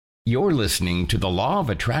You're listening to the Law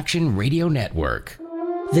of Attraction Radio Network.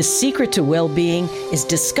 The secret to well-being is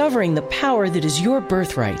discovering the power that is your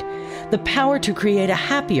birthright, the power to create a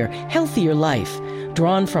happier, healthier life,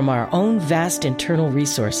 drawn from our own vast internal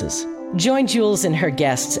resources. Join Jules and her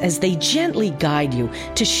guests as they gently guide you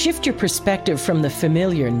to shift your perspective from the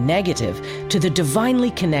familiar negative to the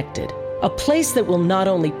divinely connected, a place that will not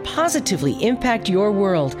only positively impact your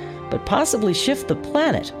world, but possibly shift the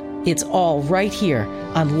planet. It's all right here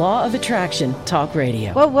on Law of Attraction Talk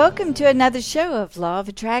Radio. Well, welcome to another show of Law of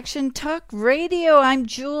Attraction Talk Radio. I'm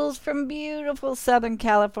Jules from beautiful Southern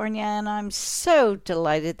California, and I'm so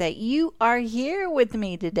delighted that you are here with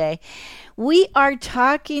me today. We are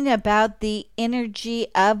talking about the energy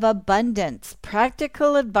of abundance,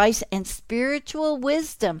 practical advice, and spiritual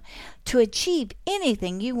wisdom to achieve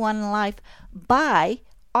anything you want in life by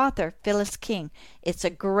author Phyllis King. It's a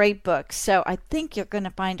great book, so I think you're going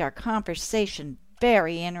to find our conversation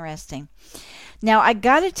very interesting. Now, I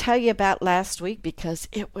got to tell you about last week because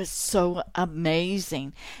it was so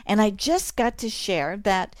amazing. And I just got to share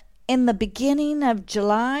that in the beginning of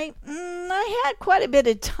July, I had quite a bit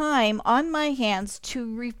of time on my hands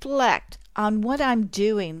to reflect on what I'm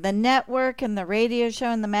doing, the network and the radio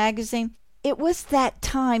show and the magazine. It was that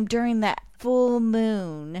time during that full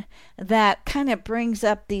moon that kind of brings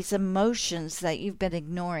up these emotions that you've been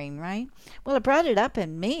ignoring, right? Well, it brought it up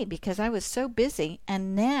in me because I was so busy,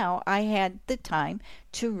 and now I had the time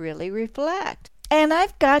to really reflect. And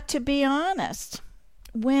I've got to be honest,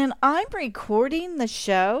 when I'm recording the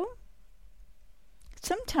show,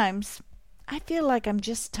 sometimes I feel like I'm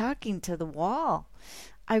just talking to the wall.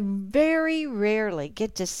 I very rarely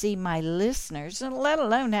get to see my listeners, and let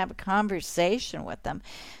alone have a conversation with them.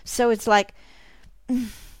 So it's like,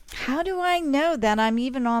 how do I know that I'm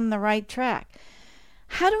even on the right track?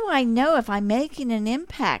 How do I know if I'm making an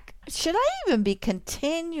impact? Should I even be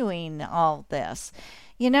continuing all this?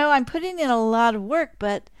 You know, I'm putting in a lot of work,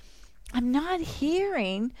 but I'm not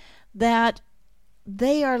hearing that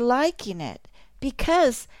they are liking it.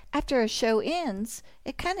 Because after a show ends,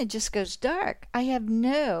 it kind of just goes dark. I have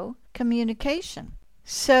no communication.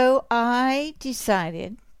 So I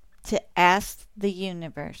decided to ask the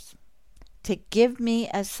universe to give me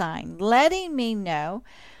a sign, letting me know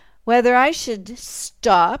whether I should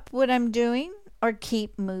stop what I'm doing or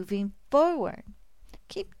keep moving forward.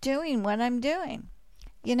 Keep doing what I'm doing.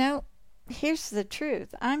 You know, here's the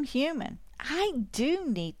truth. I'm human. I do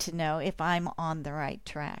need to know if I'm on the right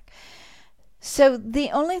track. So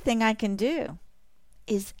the only thing I can do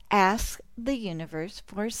is ask the universe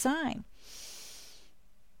for a sign.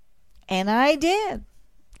 And I did.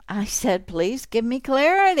 I said, please give me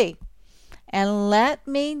clarity and let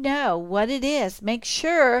me know what it is. Make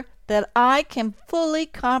sure that I can fully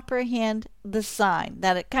comprehend the sign,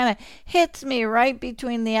 that it kind of hits me right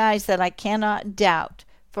between the eyes, that I cannot doubt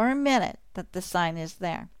for a minute that the sign is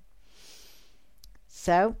there.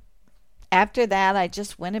 So after that, I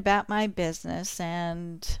just went about my business,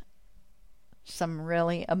 and some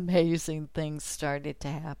really amazing things started to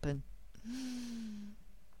happen.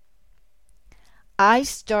 I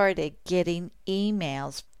started getting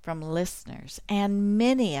emails from listeners, and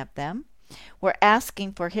many of them were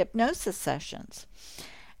asking for hypnosis sessions.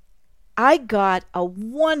 I got a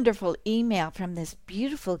wonderful email from this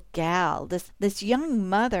beautiful gal, this young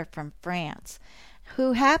mother from France,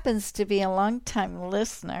 who happens to be a longtime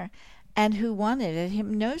listener and who wanted a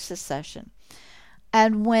hypnosis session.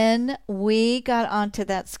 And when we got onto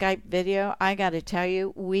that Skype video, I got to tell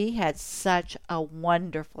you, we had such a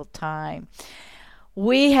wonderful time.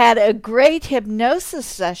 We had a great hypnosis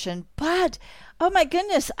session, but, oh my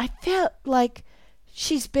goodness, I felt like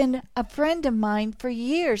she's been a friend of mine for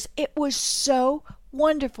years. It was so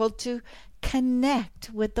wonderful to connect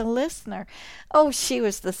with the listener. Oh, she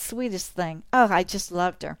was the sweetest thing. Oh, I just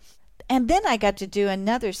loved her. And then I got to do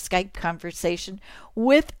another Skype conversation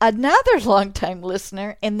with another longtime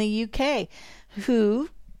listener in the UK who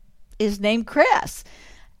is named Chris.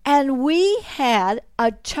 And we had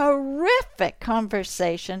a terrific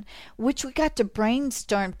conversation, which we got to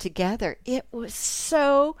brainstorm together. It was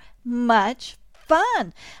so much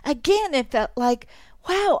fun. Again, it felt like,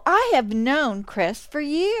 wow, I have known Chris for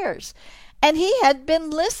years. And he had been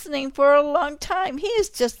listening for a long time. He is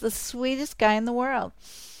just the sweetest guy in the world.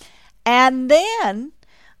 And then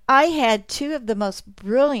I had two of the most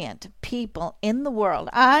brilliant people in the world.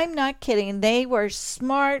 I'm not kidding. They were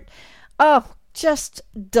smart. Oh, just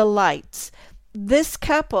delights. This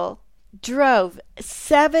couple drove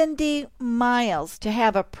 70 miles to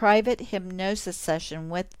have a private hypnosis session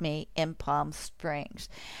with me in Palm Springs.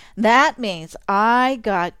 That means I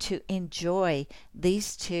got to enjoy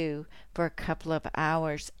these two for a couple of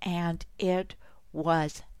hours, and it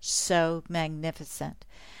was so magnificent.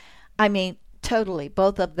 I mean, totally.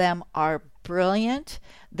 Both of them are brilliant.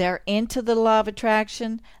 They're into the law of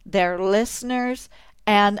attraction. They're listeners.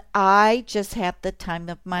 And I just had the time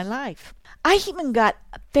of my life. I even got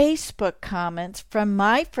Facebook comments from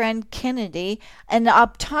my friend Kennedy, an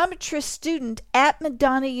optometrist student at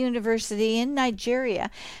Madonna University in Nigeria,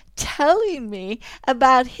 telling me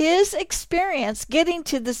about his experience getting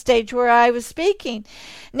to the stage where I was speaking.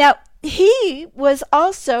 Now, he was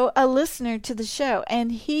also a listener to the show,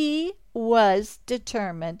 and he was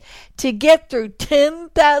determined to get through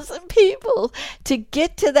 10,000 people to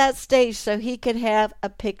get to that stage so he could have a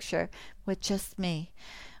picture with just me.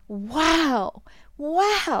 Wow.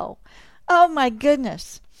 Wow. Oh my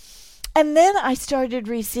goodness. And then I started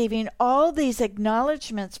receiving all these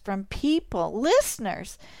acknowledgments from people,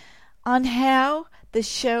 listeners, on how the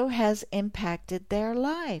show has impacted their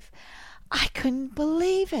life. I couldn't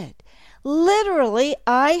believe it. Literally,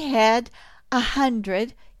 I had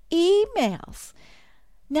 100 emails.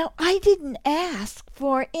 Now, I didn't ask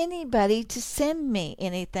for anybody to send me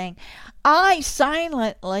anything. I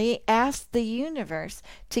silently asked the universe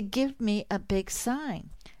to give me a big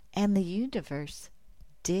sign, and the universe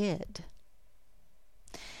did.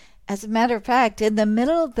 As a matter of fact, in the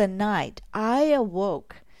middle of the night, I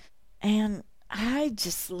awoke, and I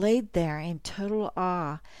just laid there in total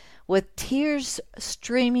awe, with tears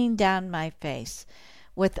streaming down my face,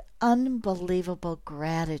 with unbelievable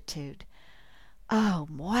gratitude. Oh,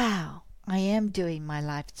 wow, I am doing my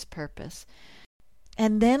life's purpose.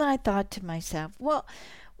 And then I thought to myself, well,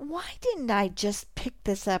 why didn't I just pick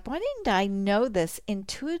this up? Why didn't I know this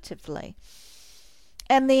intuitively?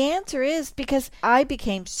 And the answer is because I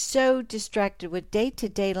became so distracted with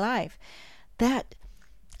day-to-day life that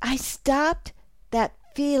I stopped that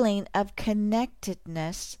feeling of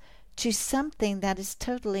connectedness to something that is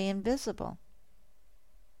totally invisible.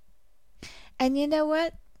 And you know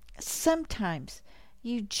what? Sometimes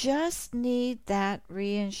you just need that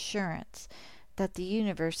reassurance that the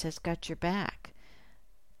universe has got your back.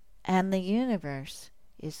 And the universe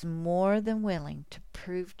is more than willing to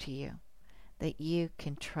prove to you that you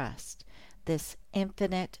can trust this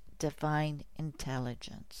infinite divine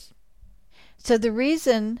intelligence. So the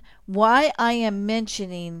reason why I am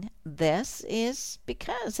mentioning this is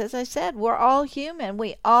because, as I said, we're all human.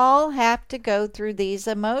 We all have to go through these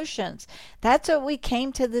emotions. That's what we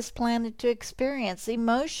came to this planet to experience,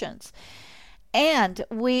 emotions. And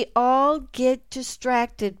we all get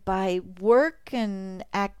distracted by work and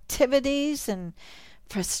activities and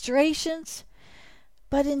frustrations.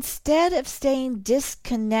 But instead of staying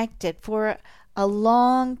disconnected for a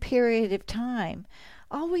long period of time,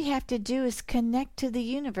 all we have to do is connect to the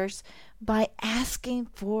universe by asking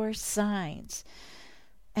for signs.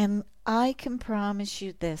 And I can promise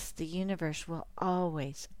you this, the universe will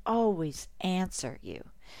always, always answer you.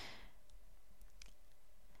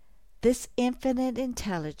 This infinite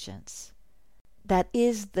intelligence that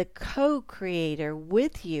is the co-creator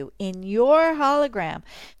with you in your hologram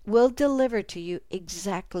will deliver to you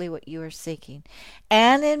exactly what you are seeking.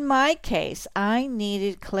 And in my case, I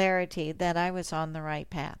needed clarity that I was on the right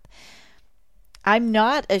path. I'm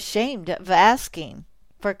not ashamed of asking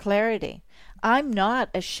for clarity. I'm not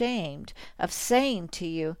ashamed of saying to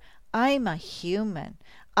you, I'm a human.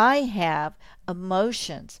 I have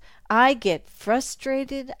emotions. I get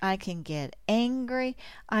frustrated. I can get angry.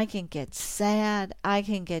 I can get sad. I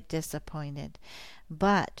can get disappointed.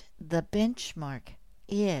 But the benchmark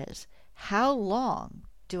is, how long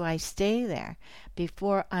do I stay there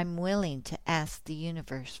before I'm willing to ask the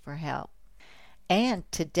universe for help? And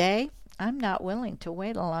today, I'm not willing to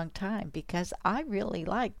wait a long time because I really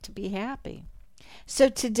like to be happy. So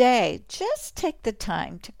today, just take the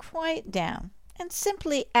time to quiet down and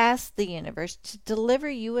simply ask the universe to deliver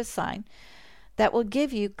you a sign that will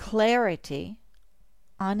give you clarity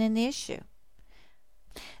on an issue.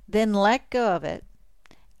 Then let go of it,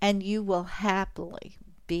 and you will happily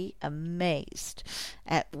be amazed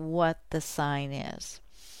at what the sign is.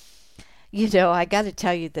 You know, I got to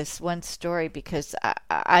tell you this one story because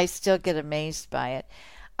I still get amazed by it.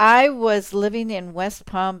 I was living in West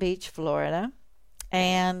Palm Beach, Florida,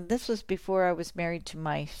 and this was before I was married to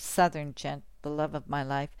my southern gent, the love of my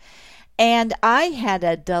life. And I had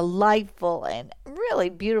a delightful and really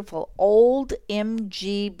beautiful old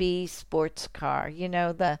MGB sports car. You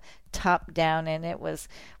know, the top down, and it was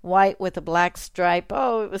white with a black stripe.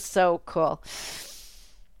 Oh, it was so cool.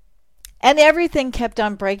 And everything kept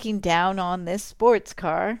on breaking down on this sports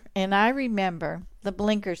car. And I remember the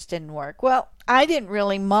blinkers didn't work. Well, I didn't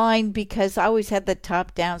really mind because I always had the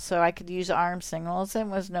top down so I could use arm signals. It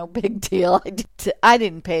was no big deal. I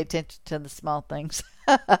didn't pay attention to the small things.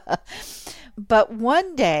 But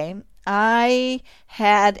one day I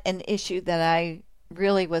had an issue that I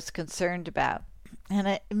really was concerned about. And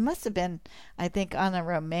it must have been, I think, on a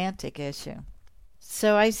romantic issue.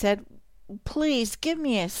 So I said, please give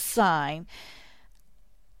me a sign.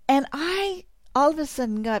 And I all of a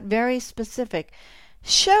sudden got very specific.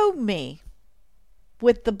 Show me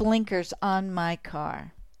with the blinkers on my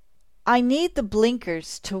car. I need the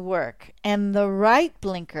blinkers to work, and the right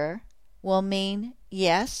blinker will mean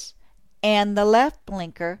yes, and the left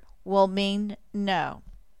blinker will mean no.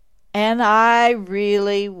 And I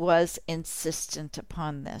really was insistent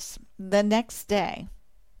upon this. The next day,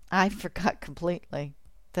 I forgot completely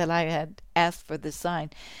that I had asked for the sign.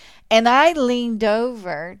 And I leaned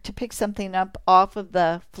over to pick something up off of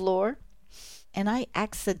the floor, and I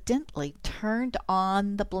accidentally turned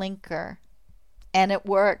on the blinker. And it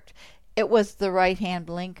worked. It was the right-hand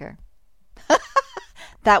blinker.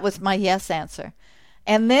 That was my yes answer.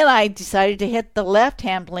 And then I decided to hit the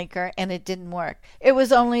left-hand blinker, and it didn't work. It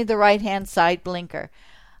was only the right-hand side blinker.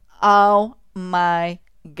 Oh, my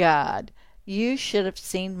God. You should have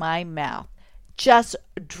seen my mouth. Just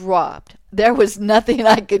dropped. There was nothing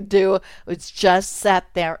I could do. It was just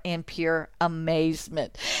sat there in pure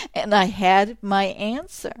amazement. And I had my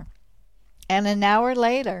answer. And an hour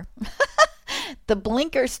later, the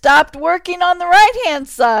blinker stopped working on the right-hand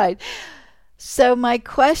side. So my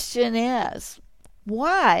question is,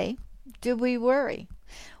 why do we worry?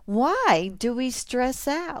 Why do we stress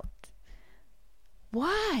out?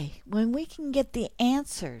 Why? When we can get the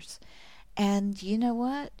answers. And you know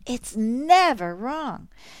what? It's never wrong.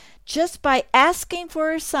 Just by asking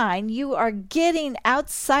for a sign, you are getting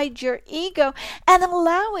outside your ego and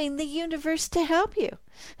allowing the universe to help you.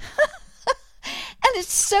 And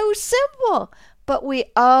it's so simple. But we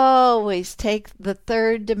always take the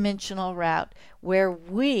third dimensional route where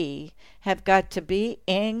we have got to be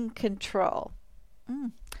in control.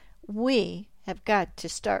 We have got to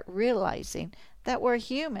start realizing that we're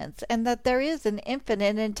humans and that there is an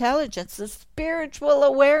infinite intelligence, a spiritual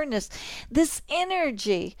awareness, this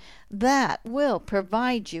energy that will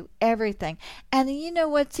provide you everything. And you know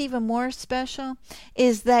what's even more special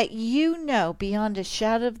is that you know beyond a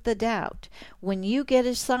shadow of the doubt when you get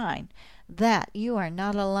a sign that you are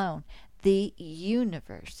not alone. The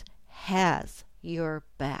universe has your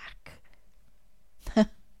back.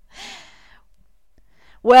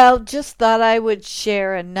 Well, just thought I would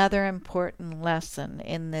share another important lesson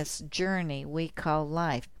in this journey we call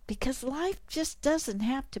life, because life just doesn't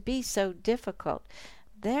have to be so difficult.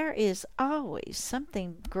 There is always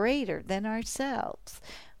something greater than ourselves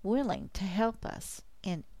willing to help us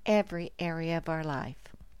in every area of our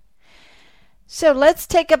life. So let's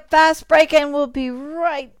take a fast break and we'll be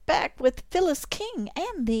right back with Phyllis King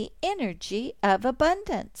and the energy of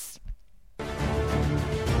abundance.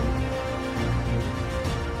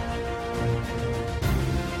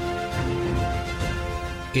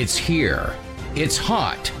 It's here, it's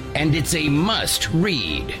hot, and it's a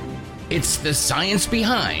must-read. It's the science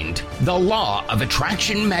behind The Law of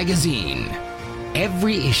Attraction magazine.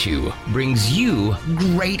 Every issue brings you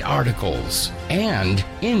great articles and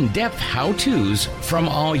in-depth how-tos from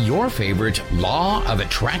all your favorite Law of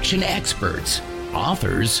Attraction experts,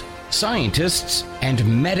 authors, scientists,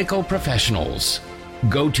 and medical professionals.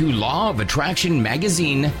 Go to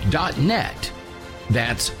lawofattractionmagazine.net.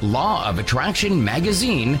 That's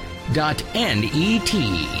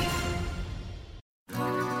lawofattractionmagazine.net.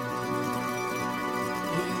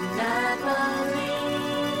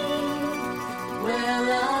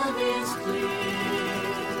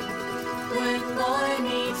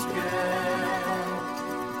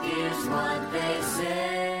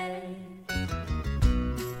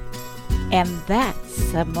 And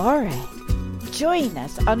that's Amore. Join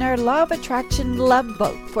us on our Law of Attraction Love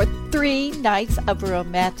Boat for 3 nights of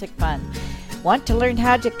romantic fun. Want to learn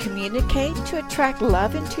how to communicate to attract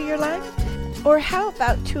love into your life? Or how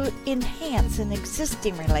about to enhance an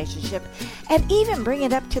existing relationship and even bring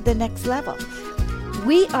it up to the next level?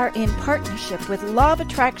 We are in partnership with Law of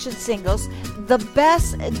Attraction Singles, the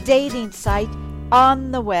best dating site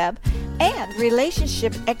on the web, and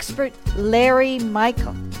relationship expert Larry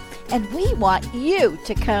Michael. And we want you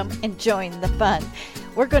to come and join the fun.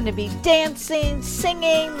 We're going to be dancing,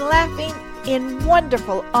 singing, laughing in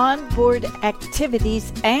wonderful onboard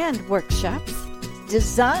activities and workshops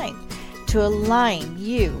designed to align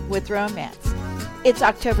you with romance. It's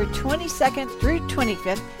October 22nd through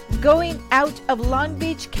 25th, going out of Long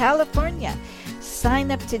Beach, California.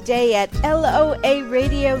 Sign up today at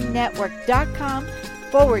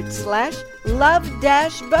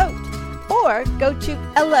loaradionetwork.com/love-boat or go to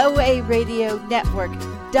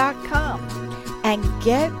loaradionetwork.com and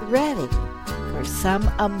get ready for some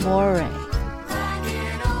amore.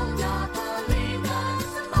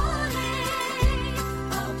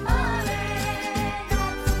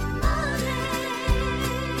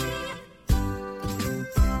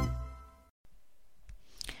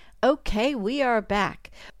 Okay, we are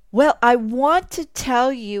back. Well, I want to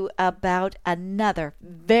tell you about another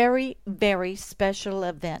very, very special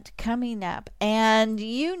event coming up, and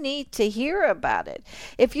you need to hear about it.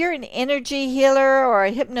 If you're an energy healer or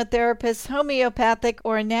a hypnotherapist, homeopathic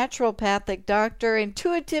or a naturopathic doctor,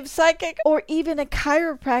 intuitive psychic, or even a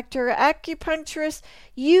chiropractor or acupuncturist,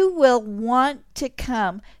 you will want to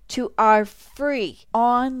come to our free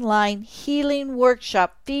online healing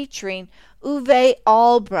workshop featuring Uwe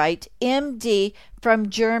Albright, MD from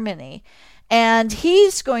Germany. And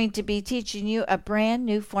he's going to be teaching you a brand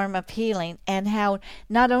new form of healing and how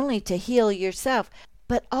not only to heal yourself,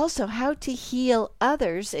 but also how to heal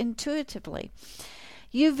others intuitively.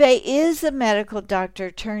 Uwe is a medical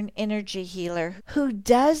doctor turned energy healer who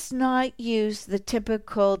does not use the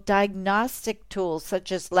typical diagnostic tools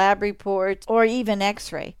such as lab reports or even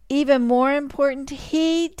x-ray. Even more important,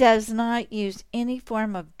 he does not use any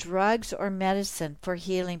form of drugs or medicine for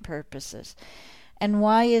healing purposes. And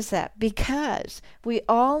why is that? Because we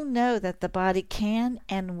all know that the body can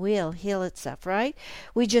and will heal itself, right?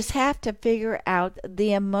 We just have to figure out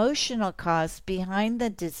the emotional cause behind the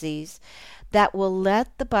disease that will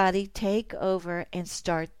let the body take over and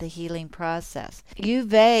start the healing process.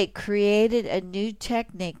 Uwe created a new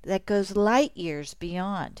technique that goes light years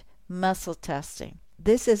beyond muscle testing.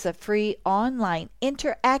 This is a free online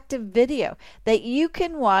interactive video that you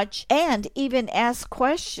can watch and even ask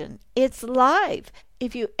questions. It's live.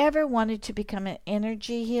 If you ever wanted to become an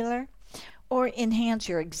energy healer or enhance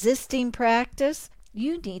your existing practice,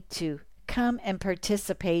 you need to come and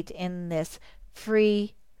participate in this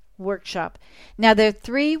free workshop. Now, there are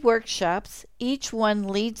 3 workshops. Each one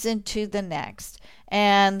leads into the next.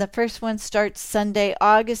 And the first one starts Sunday,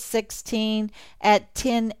 August 16 at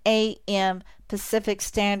 10 a.m. Pacific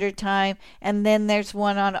Standard Time, and then there's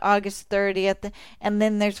one on August 30th, and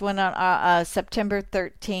then there's one on September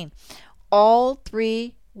 13th. All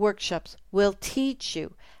 3 workshops will teach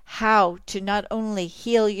you how to not only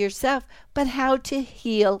heal yourself, but how to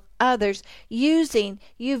heal others using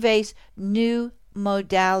Uwe's new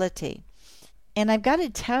modality. And I've got to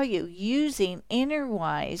tell you, using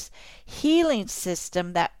Innerwise healing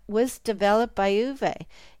system that was developed by Uwe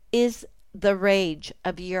is the rage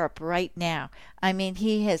of Europe right now. I mean,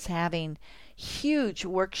 he is having huge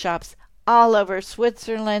workshops all over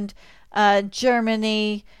Switzerland,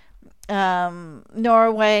 Germany,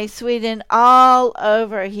 Norway, Sweden, all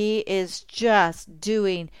over. He is just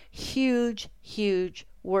doing huge, huge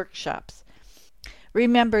workshops.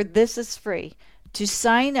 Remember, this is free. To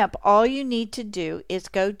sign up, all you need to do is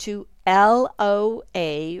go to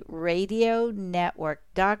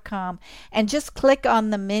loaradionetwork.com and just click on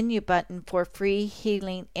the menu button for free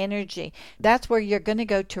healing energy. That's where you're going to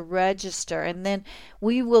go to register, and then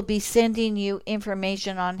we will be sending you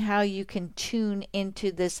information on how you can tune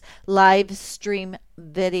into this live stream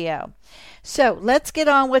video. So let's get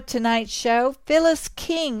on with tonight's show. Phyllis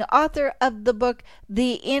King, author of the book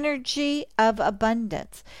The Energy of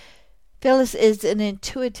Abundance. Phyllis is an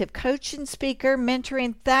intuitive coach and speaker,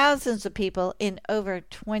 mentoring thousands of people in over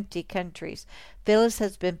 20 countries. Phyllis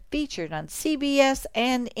has been featured on CBS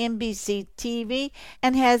and NBC TV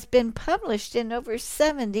and has been published in over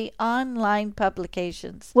 70 online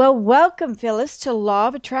publications. Well, welcome, Phyllis, to Law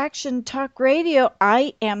of Attraction Talk Radio.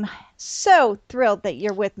 I am so thrilled that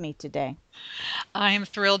you're with me today. I am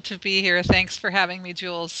thrilled to be here. Thanks for having me,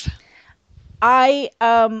 Jules. I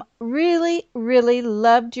really, really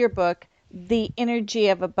loved your book, The Energy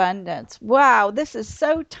of Abundance. Wow, this is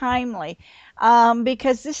so timely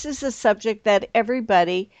because this is a subject that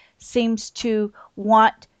everybody seems to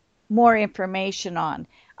want more information on.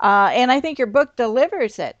 And I think your book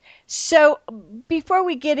delivers it. So before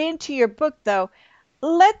we get into your book, though,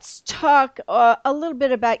 let's talk a little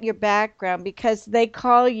bit about your background, because they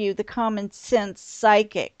call you the common sense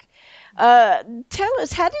psychic. Tell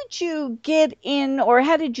us, how did you get in, or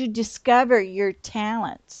how did you discover your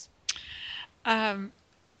talents?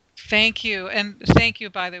 Thank you. And thank you,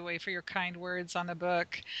 by the way, for your kind words on the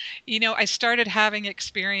book. I started having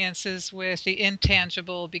experiences with the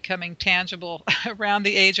intangible becoming tangible around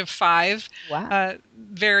the age of 5. Wow.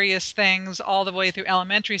 Various things all the way through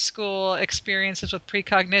elementary school, experiences with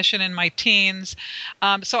precognition in my teens.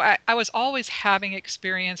 So I was always having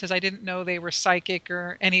experiences. I didn't know they were psychic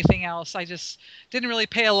or anything else. I just didn't really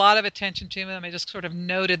pay a lot of attention to them. I just sort of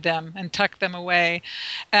noted them and tucked them away.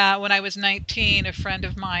 When I was 19, a friend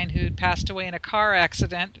of mine who'd passed away in a car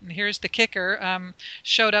accident, and here's the kicker,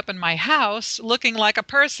 showed up in my house looking like a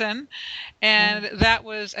person. And that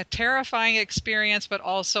was a terrifying experience, but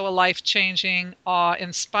also a life-changing,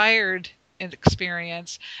 awe-inspired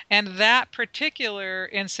experience. And that particular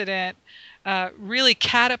incident really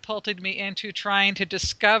catapulted me into trying to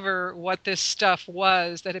discover what this stuff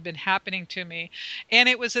was that had been happening to me. And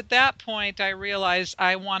it was at that point I realized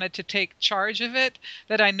I wanted to take charge of it,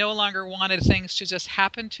 that I no longer wanted things to just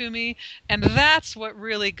happen to me. And that's what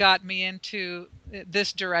really got me into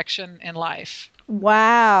this direction in life.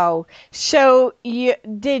 Wow. So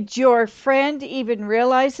did your friend even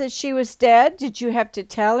realize that she was dead? Did you have to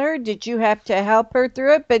tell her? Did you have to help her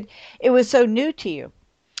through it? But it was so new to you.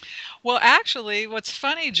 Well, actually, what's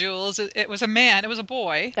funny, Jules, it was a man, it was a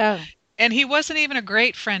boy, Oh. and he wasn't even a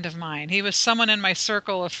great friend of mine. He was someone in my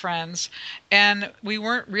circle of friends, and we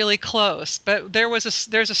weren't really close. But there's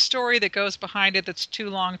a story that goes behind it that's too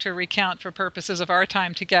long to recount for purposes of our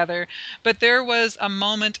time together. But there was a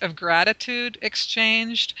moment of gratitude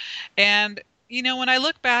exchanged, and when I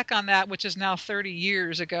look back on that, which is now 30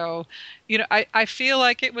 years ago, I feel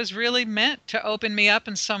like it was really meant to open me up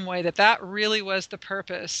in some way, that really was the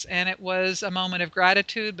purpose. And it was a moment of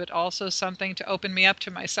gratitude, but also something to open me up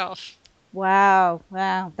to myself. Wow,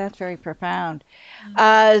 wow, that's very profound.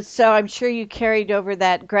 So I'm sure you carried over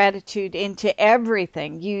that gratitude into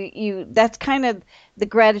everything. That's kind of the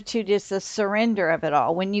gratitude is the surrender of it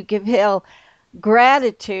all. When you give Hill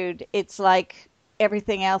gratitude, it's like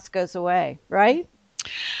everything else goes away, right?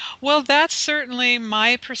 Well, that's certainly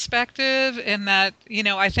my perspective in that,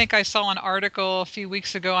 I think I saw an article a few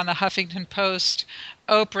weeks ago on the Huffington Post.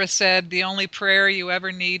 Oprah said the only prayer you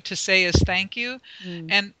ever need to say is thank you.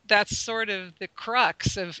 Mm. And that's sort of the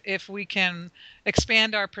crux of if we can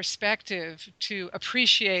expand our perspective to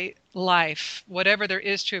appreciate life, whatever there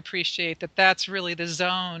is to appreciate, that's really the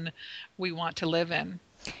zone we want to live in.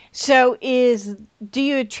 So do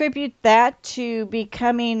you attribute that to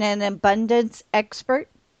becoming an abundance expert?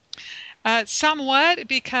 Somewhat,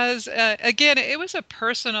 because again, it was a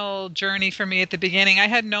personal journey for me at the beginning. I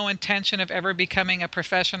had no intention of ever becoming a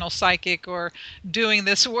professional psychic or doing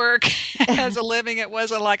this work as a living. It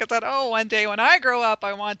wasn't like I thought, oh, one day when I grow up,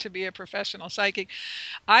 I want to be a professional psychic.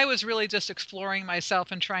 I was really just exploring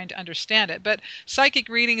myself and trying to understand it. But psychic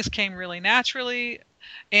readings came really naturally.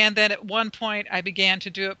 And then at one point, I began to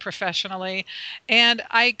do it professionally. And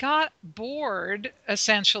I got bored,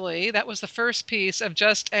 essentially. That was the first piece of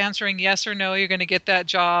just answering yes or no, you're going to get that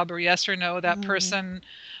job, or yes or no, that Mm. person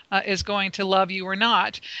is going to love you or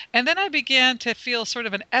not. And then I began to feel sort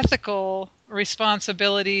of an ethical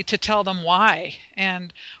responsibility to tell them why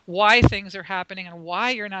and why things are happening and why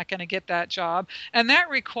you're not going to get that job. And that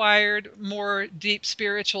required more deep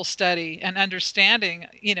spiritual study and understanding,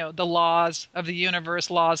 the laws of the universe,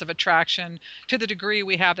 laws of attraction, to the degree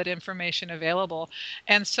we have that information available.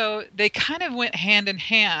 And so they kind of went hand in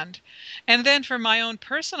hand. And then for my own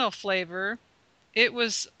personal flavor, it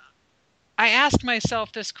was I asked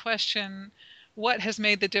myself this question: what has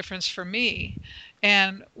made the difference for me?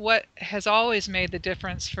 And what has always made the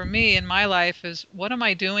difference for me in my life is, what am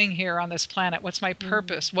I doing here on this planet? What's my Mm.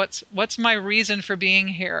 purpose? What's my reason for being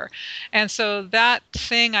here? And so that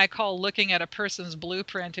thing I call looking at a person's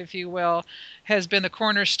blueprint, if you will, has been the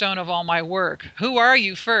cornerstone of all my work. Who are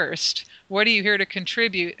you first? What are you here to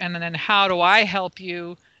contribute? And then how do I help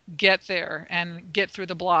you get there and get through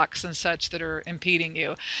the blocks and such that are impeding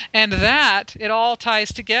you? And that it all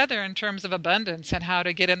ties together in terms of abundance and how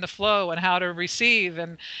to get in the flow and how to receive.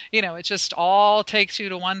 And it just all takes you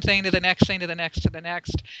to one thing, to the next thing, to the next, to the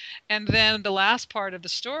next. And then the last part of the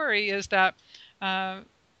story is that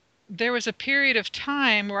there was a period of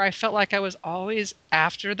time where I felt like I was always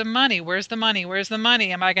after the money. Where's the money? Where's the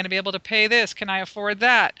money? Am I going to be able to pay this? Can I afford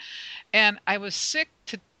that? And I was sick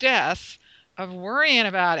to death of worrying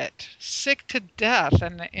about it, sick to death.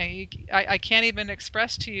 And I can't even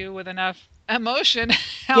express to you with enough emotion Yeah.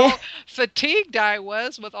 how fatigued I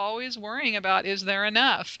was with always worrying about, is there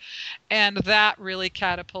enough? And that really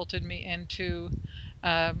catapulted me into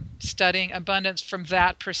studying abundance from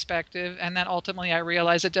that perspective. And then ultimately I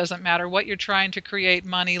realized it doesn't matter what you're trying to create,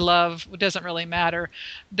 money, love, it doesn't really matter.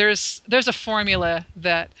 There's a formula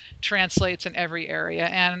that translates in every area.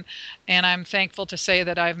 And I'm thankful to say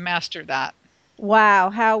that I've mastered that. Wow,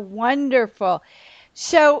 how wonderful.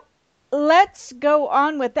 So let's go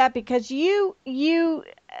on with that because you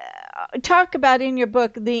talk about in your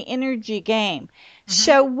book the energy game. Hmm.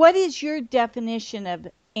 So what is your definition of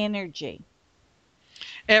energy?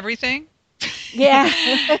 Everything.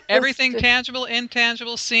 Yeah. Everything tangible,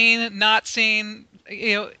 intangible, seen, not seen,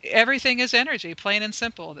 everything is energy, plain and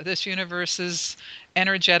simple. This universe is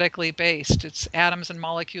energetically based. It's atoms and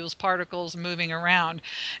molecules, particles moving around.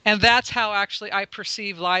 And that's how actually I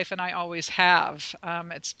perceive life, and I always have.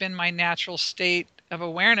 It's been my natural state of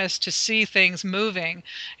awareness to see things moving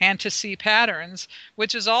and to see patterns,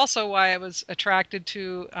 which is also why I was attracted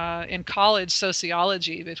to, in college,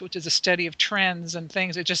 sociology, which is a study of trends and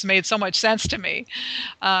things. It just made so much sense to me.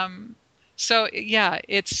 So, yeah,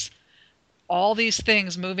 it's all these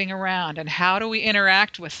things moving around, and how do we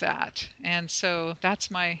interact with that? And so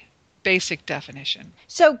that's my basic definition.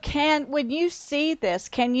 So when you see this,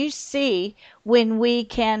 can you see when we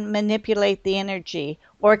can manipulate the energy,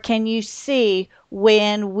 or can you see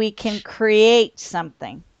when we can create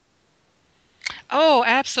something? Oh,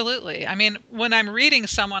 absolutely. I mean, when I'm reading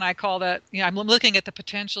someone, I call that, I'm looking at the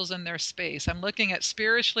potentials in their space. I'm looking at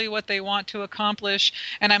spiritually what they want to accomplish,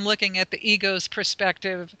 and I'm looking at the ego's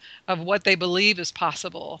perspective of what they believe is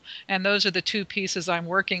possible. And those are the two pieces I'm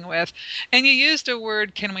working with. And you used a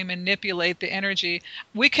word, can we manipulate the energy?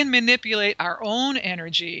 We can manipulate our own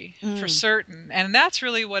energy for Mm, certain. And that's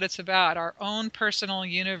really what it's about, our own personal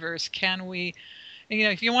universe. Can we,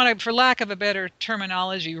 if you want to, for lack of a better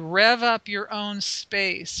terminology, rev up your own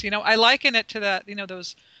space. I liken it to that,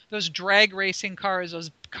 those drag racing cars, those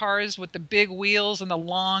cars with the big wheels and the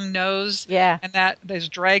long nose, yeah. and that those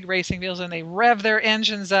drag racing wheels, and they rev their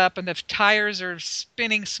engines up, and the tires are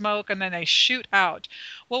spinning smoke, and then they shoot out.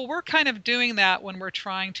 Well, we're kind of doing that when we're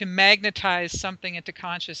trying to magnetize something into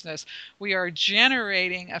consciousness. We are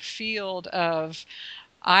generating a field of,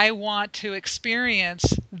 I want to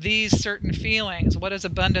experience these certain feelings. What does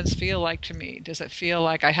abundance feel like to me? Does it feel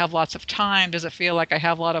like I have lots of time? Does it feel like I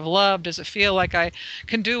have a lot of love? Does it feel like I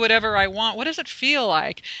can do whatever I want? What does it feel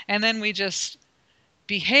like? And then we just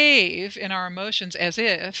behave in our emotions as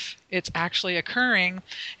if it's actually occurring,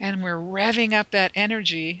 and we're revving up that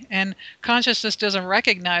energy, and consciousness doesn't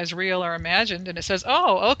recognize real or imagined, and it says,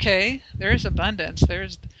 oh, okay, there's abundance,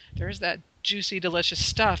 there's that juicy delicious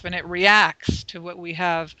stuff, and it reacts to what we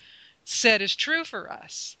have said is true for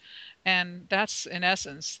us. And that's in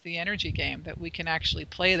essence the energy game, that we can actually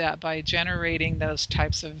play that by generating those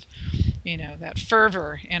types of, that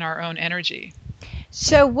fervor in our own energy.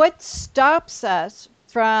 So what stops us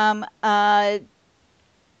from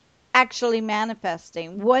actually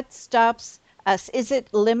manifesting? What stops us? Is it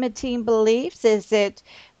limiting beliefs? Is it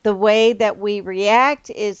the way that we react?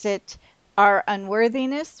 Is it our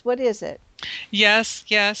unworthiness? What is it? Yes,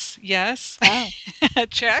 yes, yes. Oh.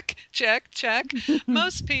 Check, check, check.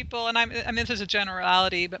 Most people, and I mean, this is a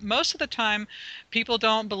generality, but most of the time, people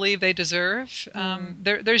don't believe they deserve.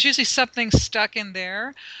 Mm, There's usually something stuck in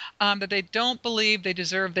there, that they don't believe they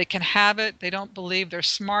deserve. They can have it. They don't believe they're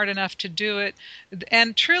smart enough to do it.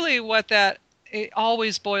 And truly, what that it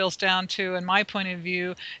always boils down to, in my point of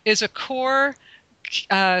view, is a core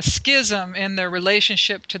schism in their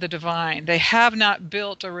relationship to the divine. They have not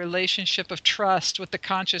built a relationship of trust with the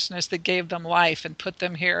consciousness that gave them life and put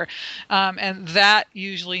them here. And that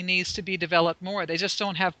usually needs to be developed more. They just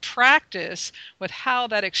don't have practice with how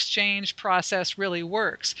that exchange process really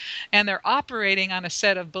works. And they're operating on a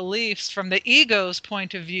set of beliefs from the ego's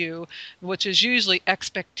point of view, which is usually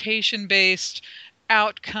expectation based,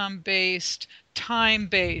 outcome based, time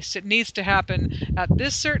based. It needs to happen at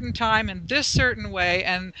this certain time in this certain way,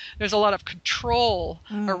 and there's a lot of control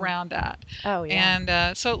mm. around that. Oh, yeah.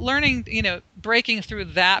 And so learning, breaking through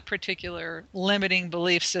that particular limiting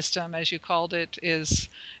belief system, as you called it, is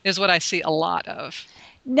what I see a lot of.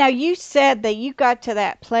 Now, you said that you got to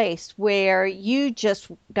that place where you just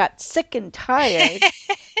got sick and tired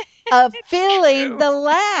of It's feeling true. the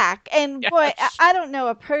lack. And boy, I Yes. I don't know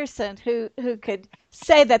a person who could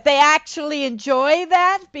say that they actually enjoy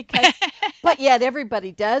that because, but yet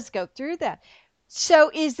everybody does go through that. So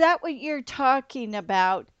is that what you're talking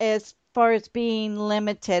about as far as being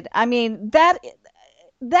limited? I mean,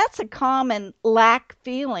 that's a common lack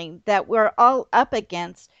feeling that we're all up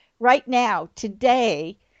against right now,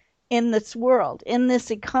 today, in this world, in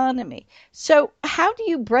this economy. So how do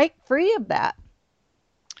you break free of that?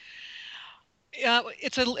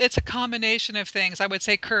 It's a combination of things. I would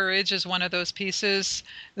say courage is one of those pieces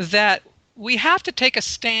that we have to take a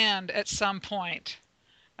stand at some point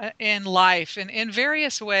in life in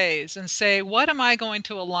various ways and say, what am I going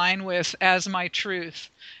to align with as my truth?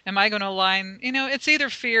 Am I going to align, it's either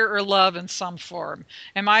fear or love in some form.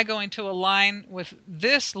 Am I going to align with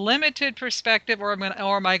this limited perspective, or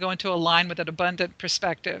am I going to align with an abundant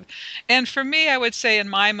perspective? And for me, I would say in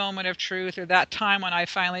my moment of truth, or that time when I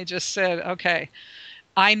finally just said, okay,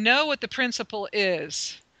 I know what the principle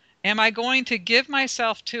is. Am I going to give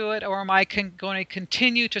myself to it, or am I going to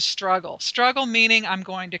continue to struggle? Struggle meaning I'm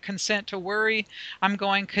going to consent to worry. I'm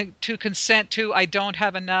going to consent to I don't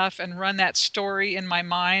have enough and run that story in my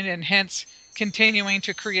mind, and hence continuing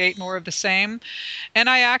to create more of the same. And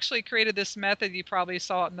I actually created this method. You probably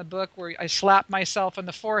saw it in the book, where I slapped myself on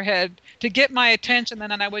the forehead to get my attention.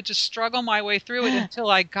 And then I would just struggle my way through it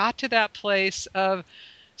until I got to that place of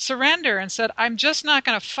surrender and said, I'm just not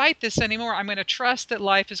going to fight this anymore. I'm going to trust that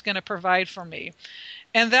life is going to provide for me.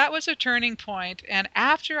 And that was a turning point. And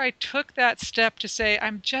after I took that step to say,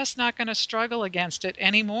 I'm just not going to struggle against it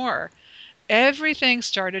anymore, everything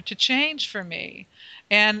started to change for me.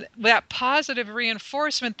 And that positive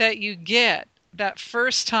reinforcement that you get that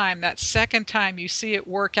first time, that second time you see it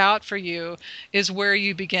work out for you, is where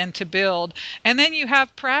you begin to build. And then you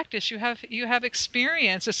have practice, you have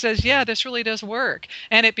experience that says, yeah, this really does work.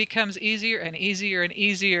 And it becomes easier and easier and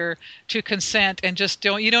easier to consent, and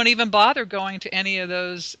you don't even bother going to any of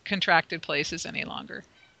those contracted places any longer.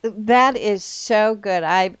 That is so good.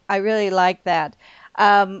 I really like that.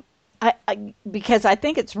 Because I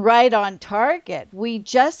think it's right on target. We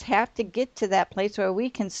just have to get to that place where we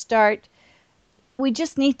can start. We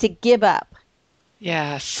just need to give up.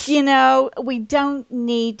 Yes. We don't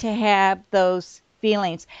need to have those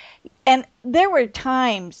feelings. And there were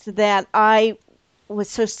times that I was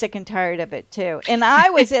so sick and tired of it too. And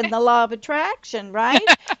I was in the law of attraction, right?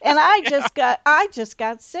 And I just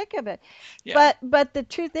got sick of it. Yeah. But the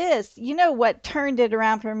truth is, what turned it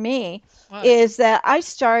around for me is that I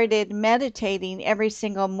started meditating every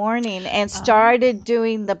single morning and started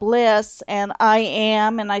doing the bliss and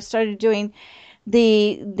and I started doing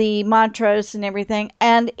the mantras and everything.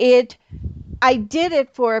 And I did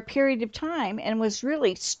it for a period of time and was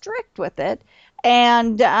really strict with it.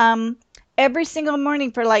 And every single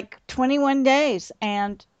morning for like 21 days.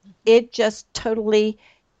 And it just totally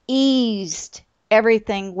eased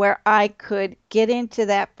everything, where I could get into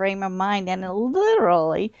that frame of mind, and it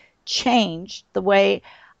literally changed the way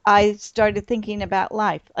I started thinking about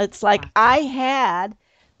life. It's like I had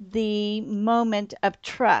the moment of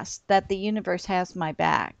trust that the universe has my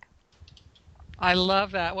back. I love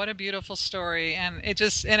that. What a beautiful story. And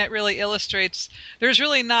it really illustrates there's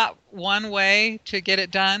really not one way to get it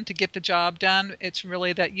done, to get the job done. It's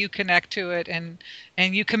really that you connect to it and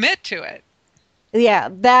you commit to it. Yeah,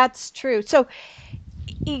 that's true. So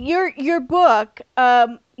your book,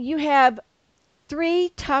 you have 3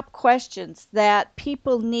 top questions that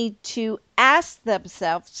people need to ask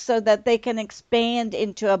themselves so that they can expand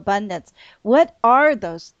into abundance. What are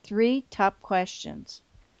those 3 top questions?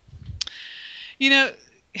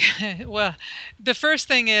 Well, the first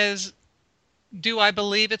thing is, do I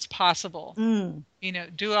believe it's possible?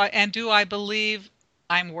 Do I believe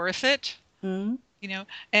I'm worth it? And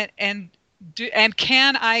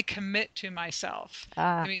can I commit to myself?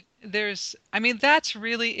 That's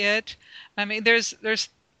really it. There's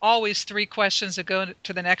always 3 questions that go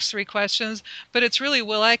to the next 3 questions, but it's really,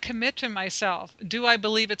 will I commit to myself? Do I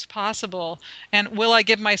believe it's possible? And will I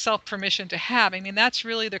give myself permission to have? That's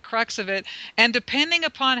really the crux of it. And depending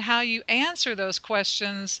upon how you answer those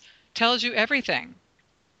questions tells you everything.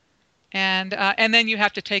 And then you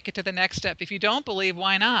have to take it to the next step. If you don't believe,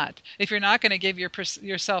 why not? If you're not going to give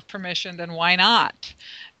yourself permission, then why not?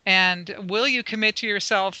 And will you commit to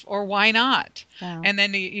yourself, or why not? Wow. And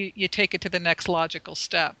then you take it to the next logical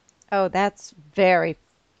step. Oh, that's very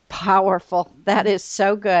powerful. That is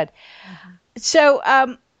so good. Mm-hmm.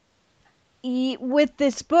 So with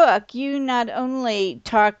this book, you not only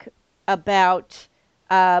talk about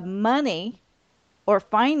money or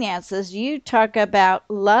finances, you talk about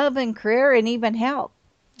love and career and even health.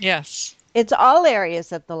 Yes. It's all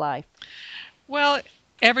areas of the life. Well,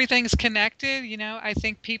 Everything's connected. I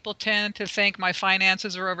think people tend to think my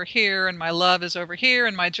finances are over here and my love is over here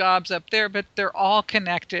and my job's up there, but they're all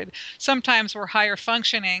connected. Sometimes we're higher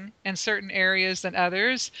functioning in certain areas than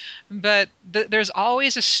others, but there's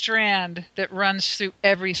always a strand that runs through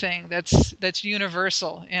everything that's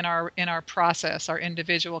universal in our process, our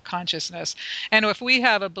individual consciousness. And if we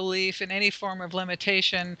have a belief in any form of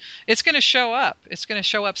limitation, it's going to show up. It's going to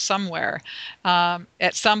show up somewhere,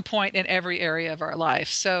 at some point in every area of our life.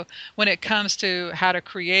 So when it comes to how to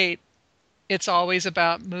create, it's always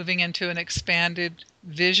about moving into an expanded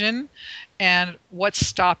vision and what's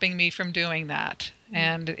stopping me from doing that.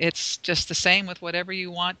 And it's just the same with whatever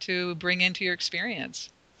you want to bring into your experience.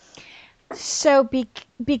 So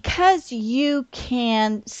because you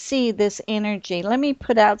can see this energy, let me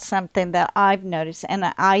put out something that I've noticed, and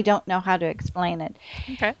I don't know how to explain it.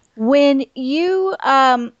 Okay. When you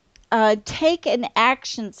take an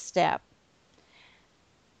action step,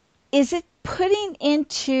 is it putting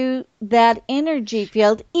into that energy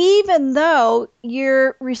field, even though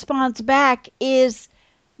your response back is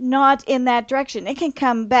not in that direction? It can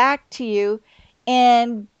come back to you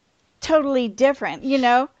and totally different,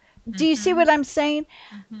 Do you see what I'm saying?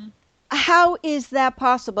 Mm-hmm. How is that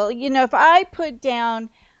possible? If I put down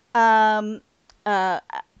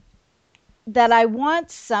that I want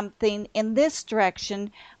something in this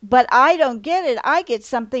direction, but I don't get it, I get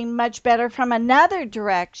something much better from another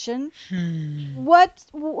direction. How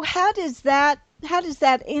does that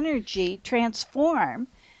energy transform?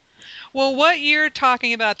 Well, what you're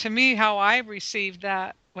talking about, to me, how I received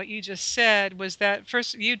that, what you just said, was that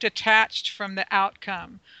first you detached from the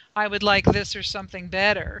outcome. I would like this or something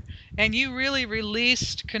better. And you really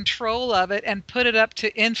released control of it and put it up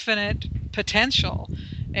to infinite potential.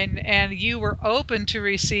 And you were open to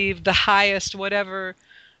receive the highest whatever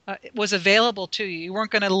was available to you. You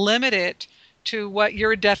weren't going to limit it to what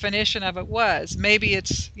your definition of it was. Maybe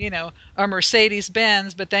it's, a Mercedes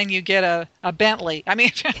Benz, but then you get a Bentley. I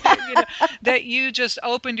mean, that you just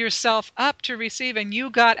opened yourself up to receive, and you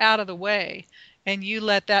got out of the way and you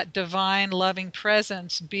let that divine loving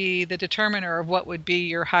presence be the determiner of what would be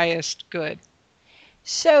your highest good.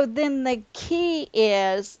 So then the key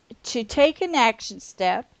is to take an action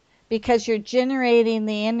step because you're generating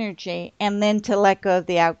the energy, and then to let go of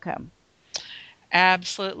the outcome.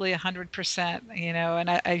 Absolutely, 100%.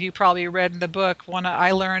 And you probably read in the book, one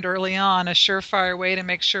I learned early on, a surefire way to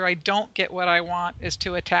make sure I don't get what I want is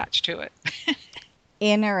to attach to it.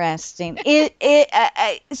 Interesting.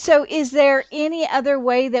 So is there any other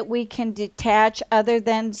way that we can detach other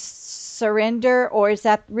than surrender, or is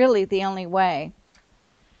that really the only way?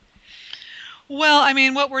 Well, I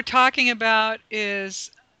mean, what we're talking about is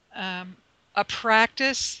a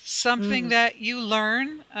practice, something that you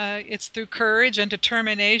learn. It's through courage and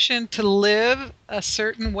determination to live a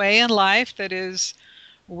certain way in life that is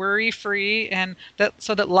worry-free, and that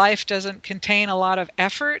so that life doesn't contain a lot of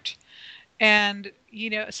effort. And,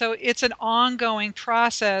 so it's an ongoing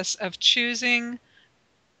process of choosing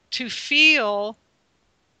to feel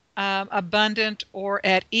abundant or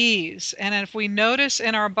at ease. And if we notice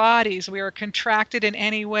in our bodies we are contracted in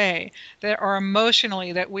any way, that are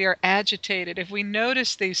emotionally, that we are agitated, if we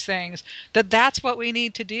notice these things, that's what we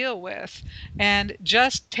need to deal with. And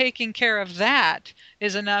just taking care of that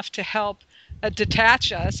is enough to help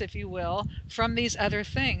detach us, if you will, from these other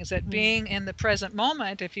things. That being in the present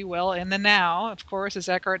moment, if you will, in the now, of course, as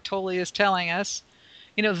Eckhart Tolle is telling us,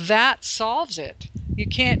 that solves it. You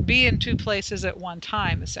can't be in two places at one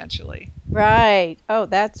time, essentially. Right. Oh,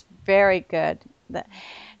 that's very good.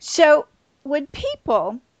 So when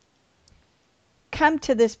people come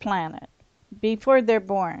to this planet before they're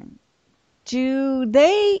born, do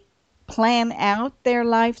they plan out their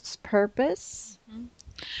life's purpose?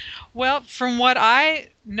 Well, from what I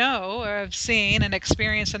know, or have seen and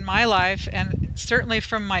experienced in my life, and certainly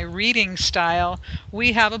from my reading style,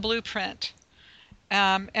 we have a blueprint.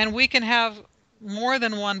 And we can have more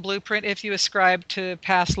than one blueprint if you ascribe to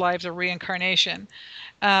past lives or reincarnation.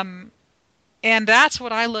 And that's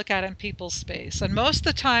what I look at in people's space. And most of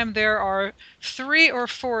the time there are 3 or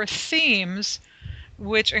 4 themes,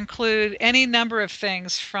 which include any number of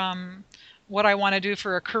things, from what I want to do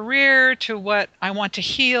for a career, to what I want to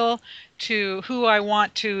heal, to who I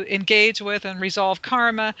want to engage with and resolve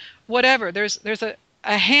karma, whatever. There's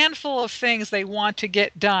a handful of things they want to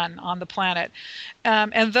get done on the planet.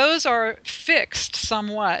 And those are fixed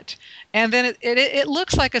somewhat. And then it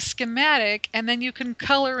looks like a schematic, and then you can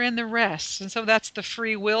color in the rest. And so that's the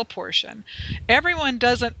free will portion. Everyone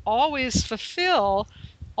doesn't always fulfill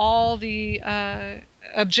all the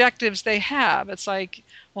objectives they have. It's like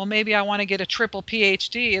well, maybe I want to get a triple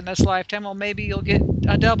PhD in this lifetime. Well, maybe you'll get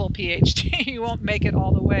a double PhD. You won't make it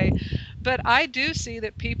all the way. But I do see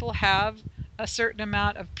that people have a certain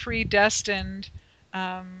amount of predestined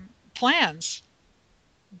plans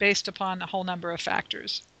based upon a whole number of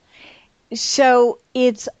factors. So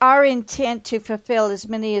it's our intent to fulfill as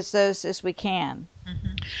many of those as we can.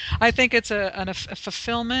 Mm-hmm. I think it's a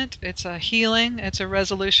fulfillment, it's a healing, it's a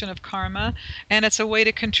resolution of karma, and it's a way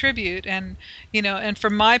to contribute. And, and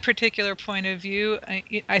from my particular point of view,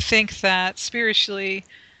 I think that spiritually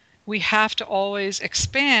we have to always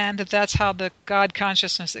expand. That's how the God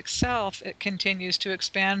consciousness itself, it continues to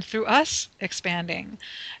expand through us expanding.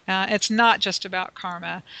 It's not just about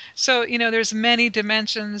karma. So, there's many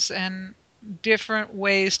dimensions and different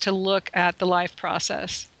ways to look at the life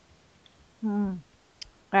process. Hmm.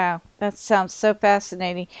 Wow, that sounds so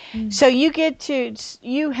fascinating. So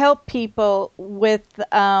you help people with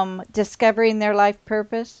discovering their life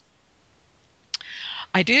purpose?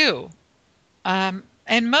 I do.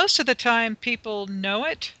 And most of the time people know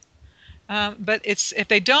it. But if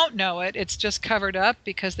they don't know it, it's just covered up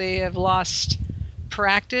because they have lost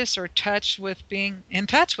practice or touch with being in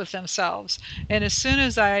touch with themselves. And as soon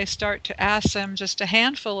as I start to ask them just a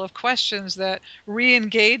handful of questions that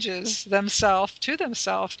re-engages themselves to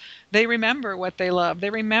themselves, they remember what they love. They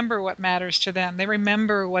remember what matters to them. They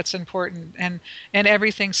remember what's important, and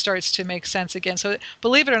everything starts to make sense again. So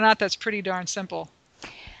believe it or not, that's pretty darn simple.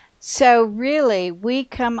 So really, we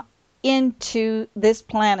come into this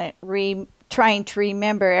planet trying to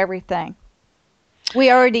remember everything. We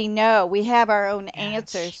already know. We have our own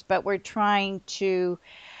answers, but we're trying to,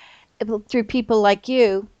 through people like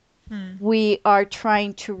you, we are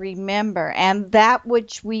trying to remember. And that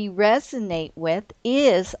which we resonate with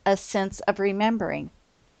is a sense of remembering.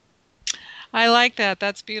 I like that.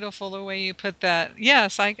 That's beautiful the way you put that.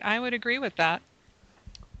 Yes, I would agree with that.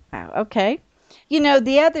 Wow, okay.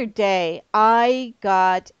 The other day I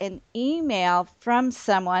got an email from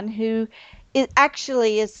someone who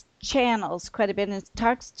actually is channels quite a bit and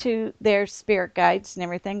talks to their spirit guides and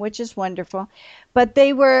everything, which is wonderful. But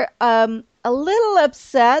they were a little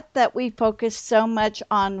upset that we focus so much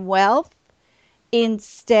on wealth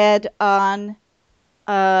instead on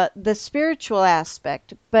the spiritual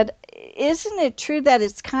aspect. But isn't it true that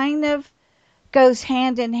it's kind of goes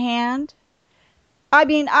hand in hand? I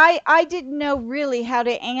mean, I didn't know really how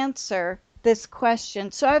to answer this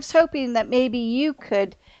question, so I was hoping that maybe you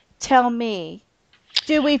could tell me.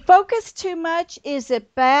 Do we focus too much? Is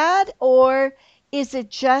it bad, or is it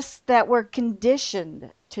just that we're conditioned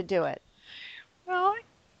to do it? Well,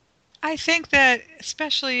 I think that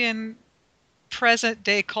especially in present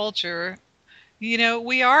day culture,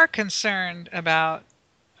 we are concerned about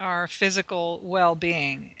our physical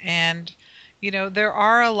well-being, and there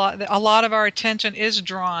are a lot of our attention is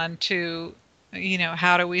drawn to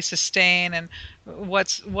how do we sustain and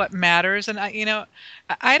what matters. And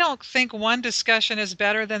I don't think one discussion is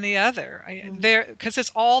better than the other. There, because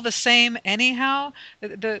it's all the same anyhow.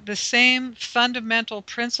 The same fundamental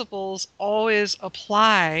principles always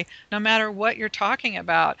apply no matter what you're talking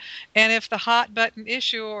about. And if the hot button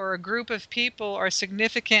issue or a group of people are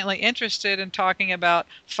significantly interested in talking about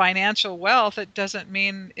financial wealth, it doesn't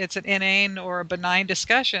mean it's an inane or a benign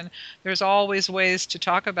discussion. There's always ways to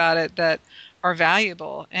talk about it that are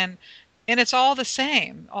valuable, and it's all the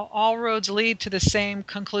same. All roads lead to the same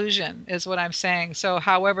conclusion is what I'm saying. So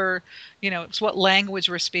however, it's what language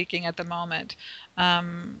we're speaking at the moment.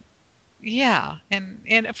 Yeah,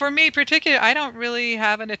 and for me particularly, I don't really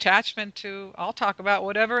have an attachment to, I'll talk about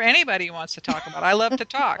whatever anybody wants to talk about. I love to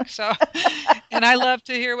talk. So and I love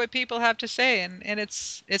to hear what people have to say, and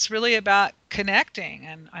it's really about connecting,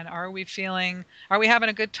 and are we having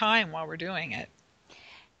a good time while we're doing it?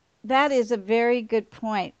 That is a very good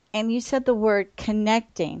point. And you said the word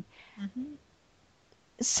connecting. Mm-hmm.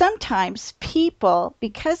 Sometimes people,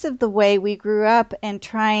 because of the way we grew up and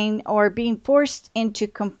trying or being forced into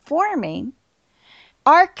conforming,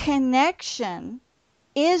 our connection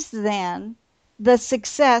is then the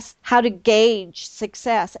success, how to gauge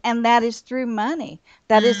success. And that is through money,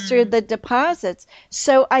 that is through the deposits.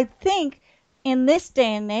 So I think in this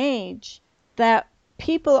day and age that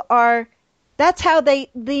people are, that's how the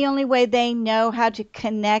only way they know how to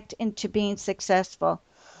connect into being successful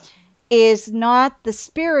is not the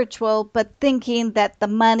spiritual, but thinking that the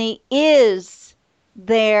money is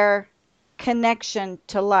their connection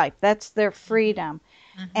to life. That's their freedom.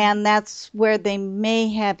 Mm-hmm. And that's where they may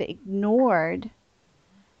have ignored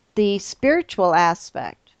the spiritual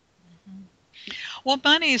aspect. Mm-hmm. Well,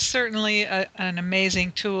 money is certainly an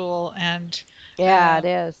amazing tool, and yeah, it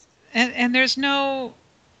is. And there's no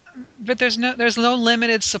But there's no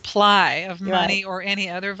limited supply of You're right. money or any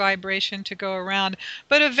other vibration to go around.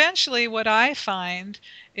 But eventually what I find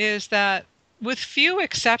is that, with few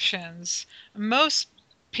exceptions, most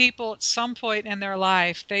people at some point in their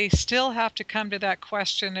life, they still have to come to that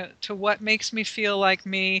question, to what makes me feel like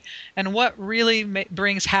me, and what really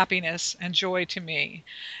brings happiness and joy to me.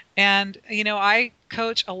 And, I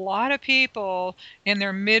coach a lot of people in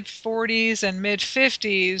their mid 40s and mid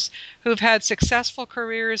 50s who've had successful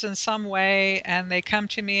careers in some way. And they come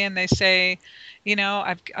to me and they say,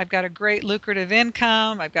 I've got a great lucrative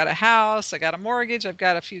income. I've got a house. I got a mortgage. I've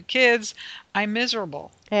got a few kids. I'm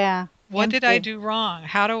miserable. Yeah. What did I Empty. do wrong?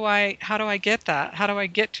 How do I get that? How do I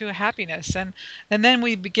get to happiness? And then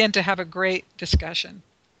we begin to have a great discussion.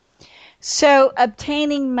 So,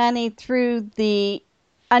 obtaining money through the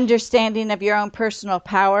understanding of your own personal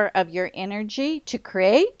power of your energy to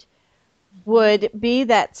create would be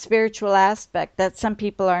that spiritual aspect that some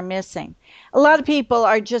people are missing. A lot of people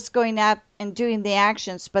are just going out and doing the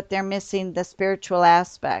actions, but they're missing the spiritual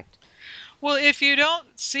aspect. Well, if you don't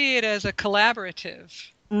see it as a collaborative,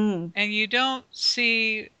 Mm. and you don't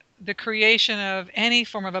see the creation of any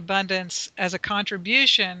form of abundance as a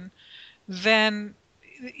contribution, then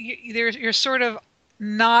you're sort of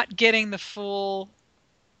not getting the full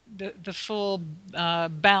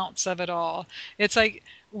bounce of it all. It's like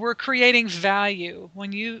we're creating value.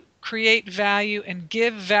 When you create value and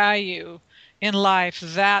give value in life,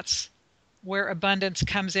 that's where abundance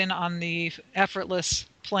comes in on the effortless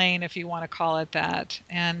plane, if you want to call it that.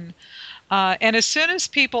 And as soon as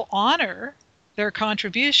people honor their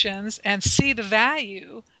contributions and see the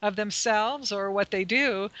value of themselves or what they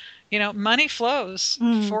do, money flows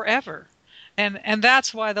Mm. forever. And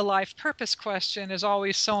that's why the life purpose question is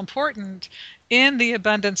always so important in the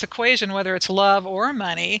abundance equation, whether it's love or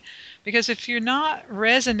money, because if you're not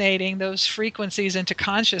resonating those frequencies into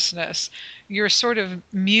consciousness, you're sort of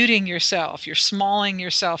muting yourself, you're smalling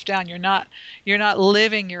yourself down, you're not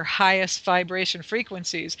living your highest vibration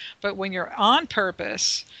frequencies. But when you're on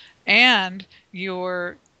purpose and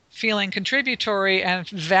you're feeling contributory and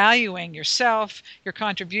valuing yourself, your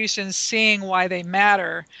contributions, seeing why they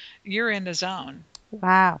matter, you're in the zone.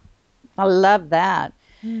 Wow. I love that.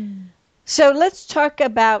 Mm. So let's talk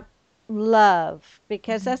about love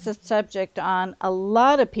because that's a subject on a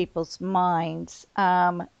lot of people's minds.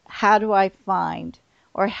 How do I find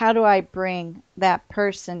or how do I bring that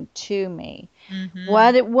person to me? Mm-hmm.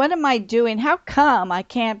 What am I doing? How come I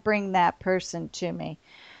can't bring that person to me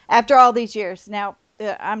after all these years? Now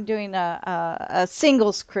I'm doing a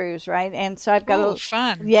singles cruise, right? And so I've got Oh, a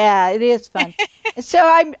fun. yeah, it is fun. So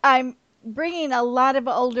I'm bringing a lot of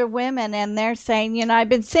older women and they're saying, I've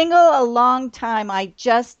been single a long time. I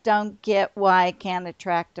just don't get why I can't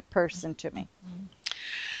attract a person to me.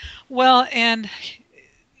 Well, and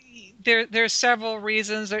there's several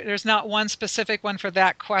reasons. There's not one specific one for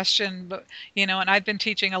that question, but and I've been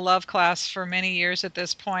teaching a love class for many years at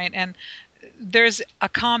this point, and there's a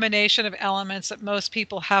combination of elements that most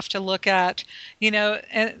people have to look at,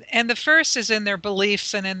 and the first is in their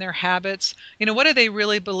beliefs and in their habits. What do they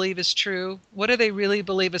really believe is true? What do they really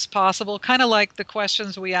believe is possible? Kind of like the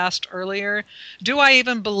questions we asked earlier. Do I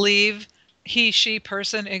even believe he, she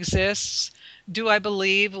person exists? Do I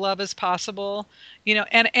believe love is possible?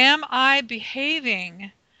 And am I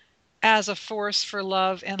behaving as a force for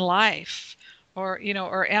love in life? Or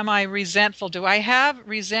am I resentful? Do I have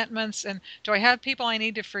resentments, and do I have people I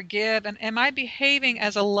need to forgive? And am I behaving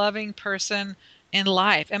as a loving person in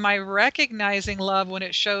life? Am I recognizing love when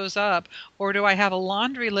it shows up? Or do I have a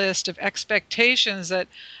laundry list of expectations that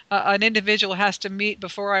an individual has to meet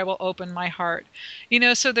before I will open my heart?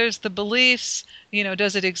 So there's the beliefs,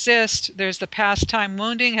 does it exist? There's the past time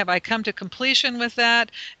wounding. Have I come to completion with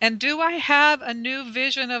that? And do I have a new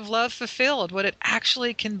vision of love fulfilled, what it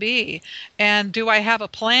actually can be? And do I have a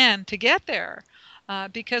plan to get there?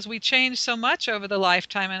 Because we change so much over the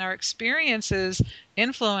lifetime, and our experiences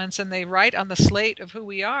influence and they write on the slate of who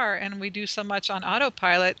we are, and we do so much on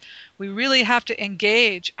autopilot. We really have to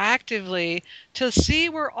engage actively to see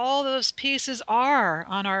where all those pieces are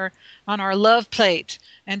on our love plate,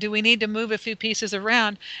 and do we need to move a few pieces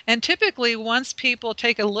around? And typically, once people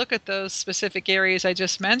take a look at those specific areas I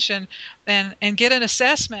just mentioned and get an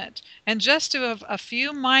assessment and just do a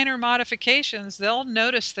few minor modifications, they'll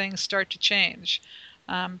notice things start to change.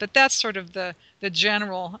 But that's sort of the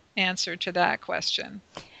general answer to that question.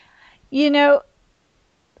 You know,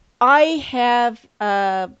 I have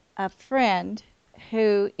a friend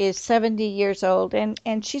who is 70 years old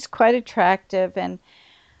and she's quite attractive. And,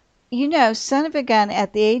 son of a gun,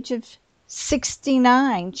 at the age of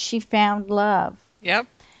 69, she found love. Yep.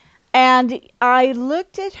 And I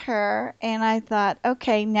looked at her and I thought,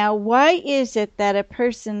 okay, now why is it that a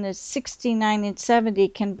person that's 69 and 70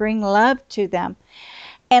 can bring love to them?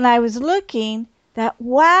 And I was looking that,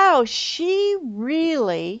 wow, she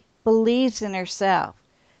really believes in herself.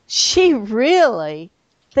 She really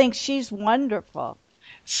thinks she's wonderful.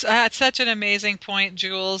 That's such an amazing point,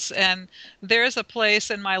 Jules. And there's a place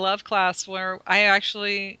in my love class where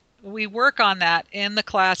we work on that in the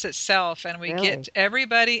class itself, and we Really? get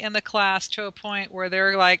everybody in the class to a point where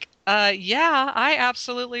they're like, yeah, I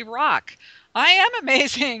absolutely rock. I am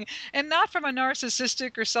amazing. And not from a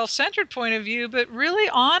narcissistic or self-centered point of view, but really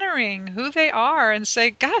honoring who they are and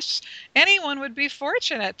say, gosh, anyone would be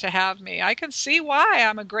fortunate to have me. I can see why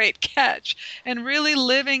I'm a great catch. And really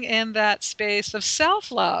living in that space of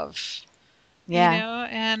self-love, Yeah.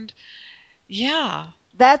 and yeah.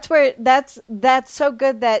 That's where that's so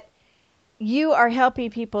good that you are helping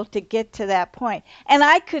people to get to that point. And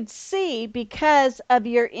I could see, because of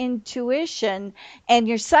your intuition and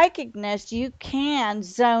your psychicness, you can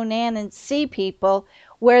zone in and see people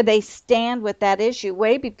where they stand with that issue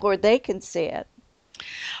way before they can see it.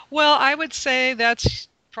 Well, I would say that's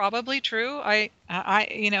probably true.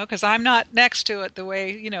 Because I'm not next to it the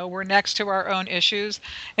way, we're next to our own issues.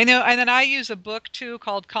 And then I use a book too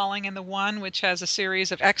called Calling in the One, which has a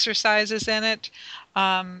series of exercises in it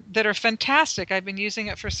that are fantastic. I've been using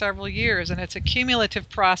it for several years, and it's a cumulative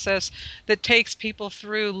process that takes people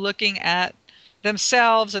through looking at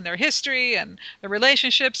themselves and their history and their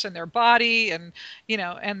relationships and their body and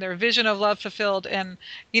and their vision of love fulfilled, and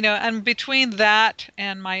between that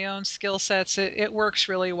and my own skill sets, it works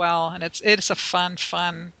really well, and it's a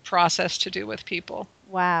fun process to do with people.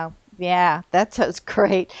 Wow. Yeah, that sounds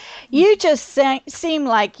great. You just seem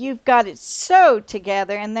like you've got it so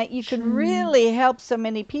together and that you can really help so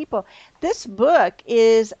many people. This book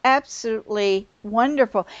is absolutely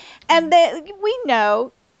wonderful. And we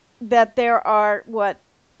know that there are, what,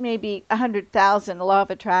 maybe 100,000 law of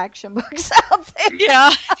attraction books out there.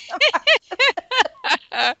 Yeah.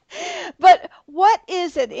 But what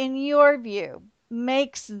is it, in your view,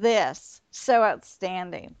 makes this so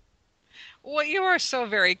outstanding? Well, you are so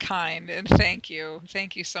very kind, and thank you.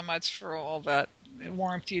 Thank you so much for all that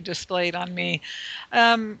warmth you displayed on me.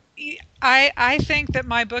 I think that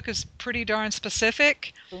my book is pretty darn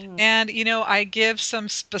specific, Mm. and I give some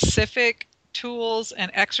specific tools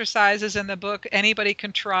and exercises in the book anybody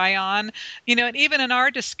can try on. And even in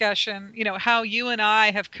our discussion, how you and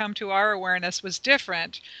I have come to our awareness was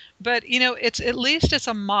different, but it's at least it's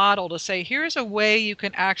a model to say here's a way you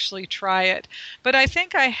can actually try it. But I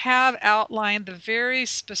think I have outlined the very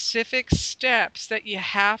specific steps that you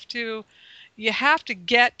have to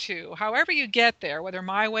get to, however you get there, whether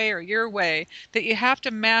my way or your way, that you have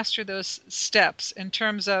to master those steps in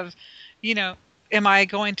terms of, am I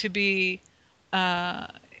going to be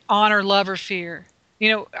honor, love, or fear?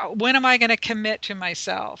 When am I going to commit to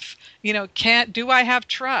myself? Do I have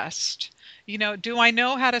trust? Do I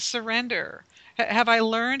know how to surrender? Have I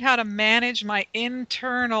learned how to manage my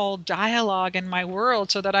internal dialogue in my world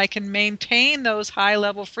so that I can maintain those high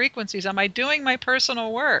level frequencies? Am I doing my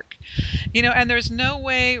personal work? And there's no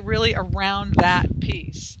way really around that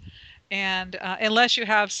piece. And unless you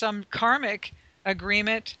have some karmic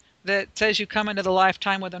agreement that says you come into the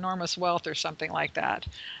lifetime with enormous wealth or something like that.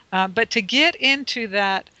 But to get into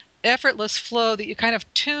that effortless flow that you kind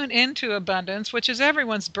of tune into abundance, which is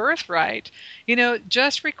everyone's birthright,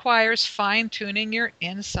 just requires fine tuning your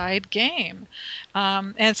inside game.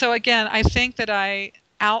 And so again, I think that I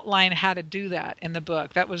outline how to do that in the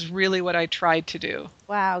book. That was really what I tried to do.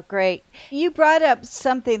 Wow, great. You brought up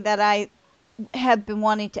something that I have been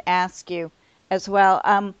wanting to ask you as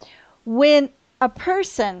well. When a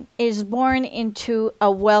person is born into a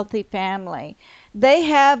wealthy family, they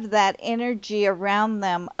have that energy around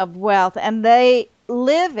them of wealth and they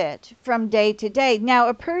live it from day to day. Now,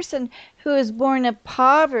 a person who is born of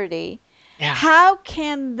poverty, Yeah. how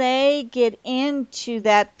can they get into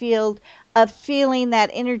that field of feeling that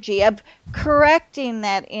energy, of correcting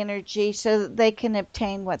that energy so that they can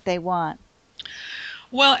obtain what they want?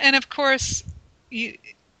 Well, and of course, you,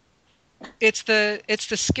 it's the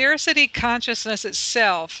scarcity consciousness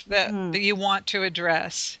itself that you want to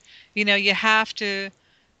address. You have to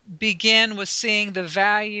begin with seeing the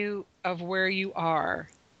value of where you are.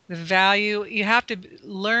 The value, you have to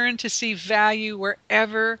learn to see value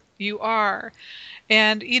wherever you are.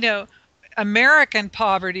 And, American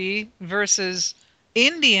poverty versus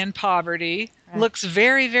Indian poverty looks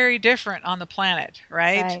very, very different on the planet,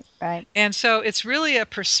 right? Right, right. And so it's really a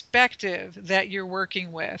perspective that you're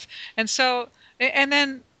working with. And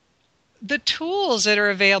then the tools that are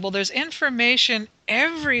available, there's information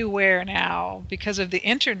everywhere now because of the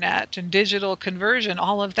internet and digital conversion,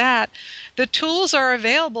 all of that. The tools are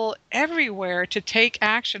available everywhere to take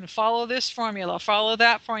action. Follow this formula, follow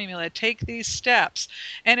that formula, take these steps.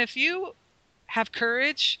 And if you have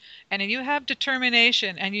courage and you have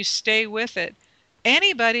determination and you stay with it,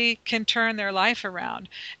 anybody can turn their life around.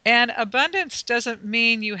 And abundance doesn't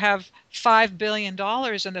mean you have $5 billion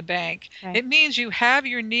in the bank. Right. It means you have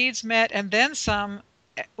your needs met and then some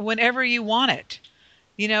whenever you want it.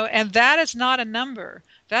 And that is not a number.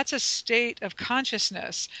 That's a state of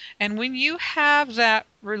consciousness. And when you have that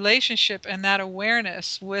relationship and that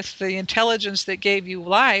awareness with the intelligence that gave you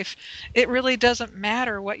life, it really doesn't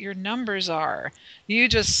matter what your numbers are. You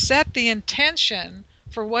just set the intention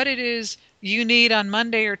for what it is you need on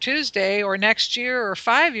Monday or Tuesday or next year or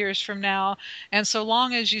 5 years from now. And so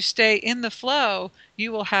long as you stay in the flow,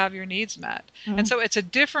 you will have your needs met. And so it's a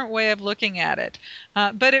different way of looking at it.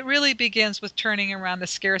 But it really begins with turning around the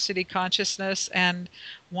scarcity consciousness, and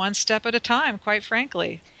one step at a time, quite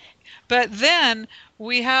frankly. But then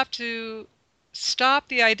we have to stop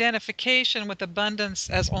the identification with abundance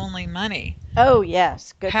as only money. Oh,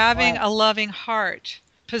 yes. Good Having point. a loving heart,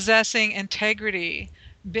 possessing integrity,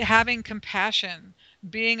 having compassion,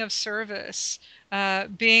 being of service,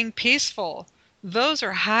 being peaceful. Those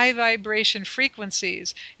are high vibration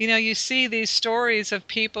frequencies. You see these stories of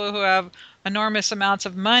people who have enormous amounts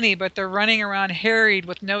of money, but they're running around harried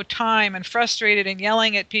with no time and frustrated and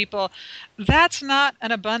yelling at people. That's not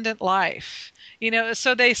an abundant life.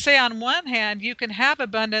 So they say on one hand, you can have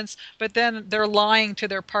abundance, but then they're lying to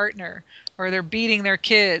their partner, or they're beating their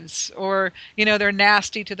kids, or, they're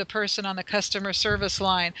nasty to the person on the customer service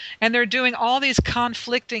line. And they're doing all these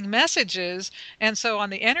conflicting messages. And so on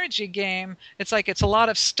the energy game, it's like it's a lot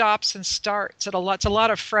of stops and starts. It's a lot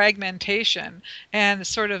of fragmentation and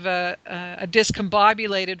sort of a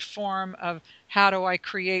discombobulated form of how do I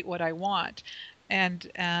create what I want. And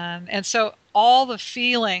so all the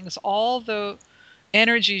feelings, all the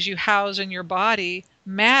energies you house in your body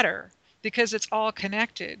matter because it's all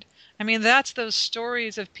connected. I mean, that's those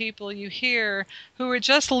stories of people you hear who are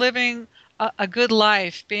just living a good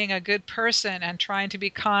life, being a good person and trying to be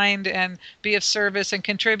kind and be of service and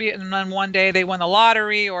contribute. And then one day they win the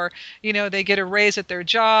lottery, or, they get a raise at their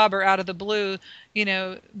job, or out of the blue,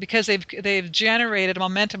 because they've generated a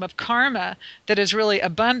momentum of karma that is really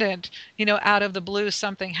abundant, out of the blue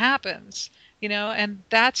something happens, and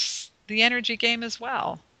that's the energy game as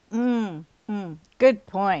well. Good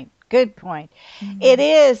point. Good point. It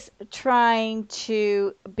is trying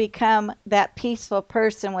to become that peaceful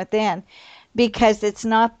person within, because it's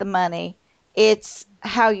not the money. It's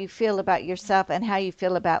how you feel about yourself and how you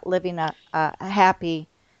feel about living a happy,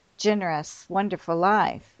 generous, wonderful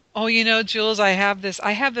life. Oh, Jules, I have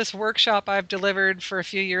this workshop I've delivered for a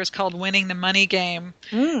few years called Winning the Money Game.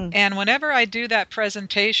 And whenever I do that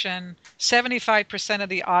presentation, 75% of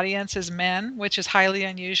the audience is men, which is highly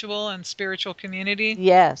unusual in spiritual community.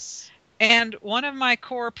 Yes. And one of my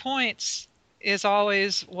core points is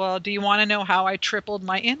always, well, do you want to know how I tripled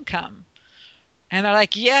my income? And they're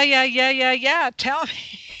like, yeah, tell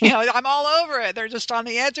me. I'm all over it. They're just on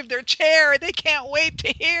the edge of their chair. They can't wait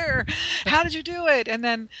to hear. How did you do it? And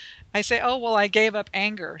then I say, oh, well, I gave up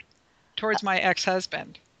anger towards my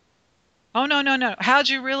ex-husband. Oh, no. How'd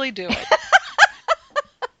you really do it?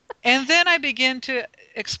 And then I begin to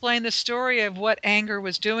explain the story of what anger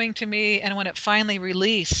was doing to me, and when it finally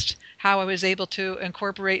released, how I was able to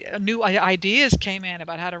incorporate new ideas came in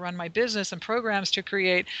about how to run my business and programs to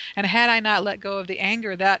create. And had I not let go of the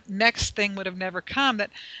anger, that next thing would have never come.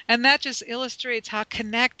 And that just illustrates how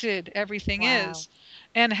connected everything is.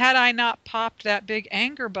 And had I not popped that big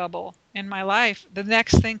anger bubble in my life, the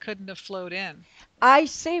next thing couldn't have flowed in. I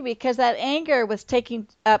see, because that anger was taking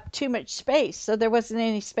up too much space, so there wasn't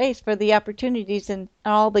any space for the opportunities and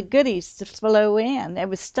all the goodies to flow in. It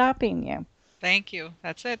was stopping you. Thank you.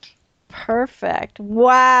 That's it. Perfect.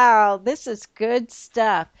 Wow, this is good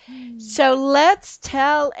stuff. So let's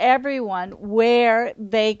tell everyone where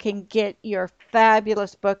they can get your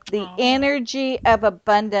fabulous book, The Energy of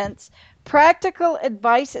Abundance, Practical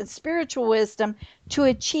Advice and Spiritual Wisdom to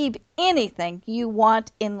Achieve Anything You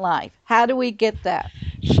Want in Life. How do we get that?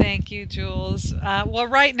 Thank you, Jules. Well,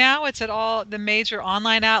 right now it's at all the major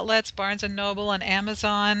online outlets, Barnes & Noble and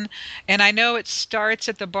Amazon. And I know it starts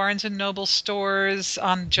at the Barnes & Noble stores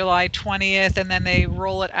on July 20th, and then they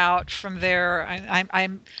roll it out from there.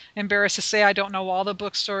 I'm embarrassed to say I don't know all the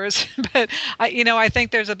bookstores, but I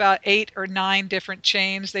think there's about 8 or 9 different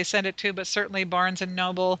chains they send it to, but certainly Barnes &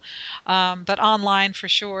 Noble, but online for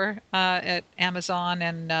sure at Amazon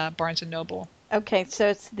and Barnes & Noble. Okay, so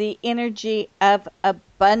it's The Energy of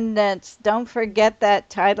Abundance. Don't forget that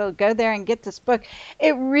title. Go there and get this book.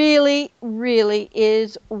 It really, really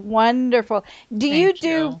is wonderful. Do you Thank do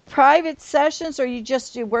you. private sessions or you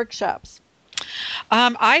just do workshops?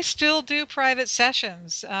 I still do private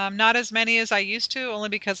sessions, not as many as I used to, only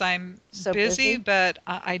because I'm So busy, busy? but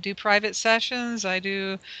I do private sessions. I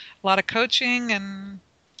do a lot of coaching and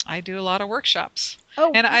I do a lot of workshops.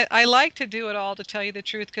 Oh, And I like to do it all, to tell you the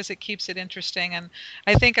truth, because it keeps it interesting. And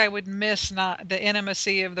I think I would miss not the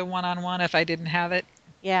intimacy of the one-on-one if I didn't have it.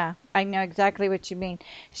 yeah, I know exactly what you mean.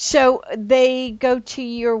 So they go to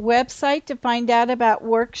your website to find out about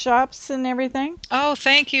workshops and everything? Oh,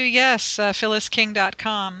 thank you. Yes,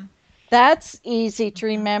 phyllisking.com. That's easy to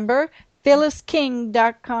remember.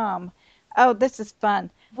 PhyllisKing.com. Oh, this is fun.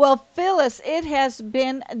 Well, Phyllis, it has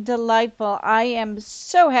been delightful. I am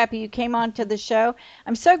so happy you came on to the show.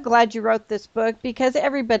 I'm so glad you wrote this book because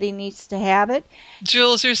everybody needs to have it.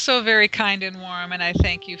 Jules, you're so very kind and warm, and I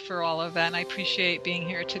thank you for all of that, and I appreciate being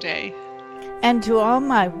here today. And to all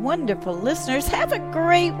my wonderful listeners, have a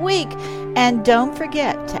great week. And don't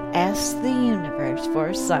forget to ask the universe for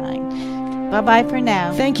a sign. Bye-bye for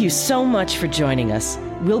now. Thank you so much for joining us.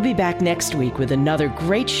 We'll be back next week with another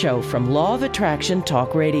great show from Law of Attraction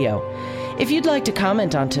Talk Radio. If you'd like to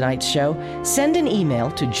comment on tonight's show, send an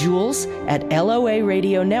email to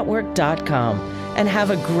jules@loaradionetwork.com and have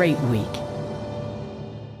a great week.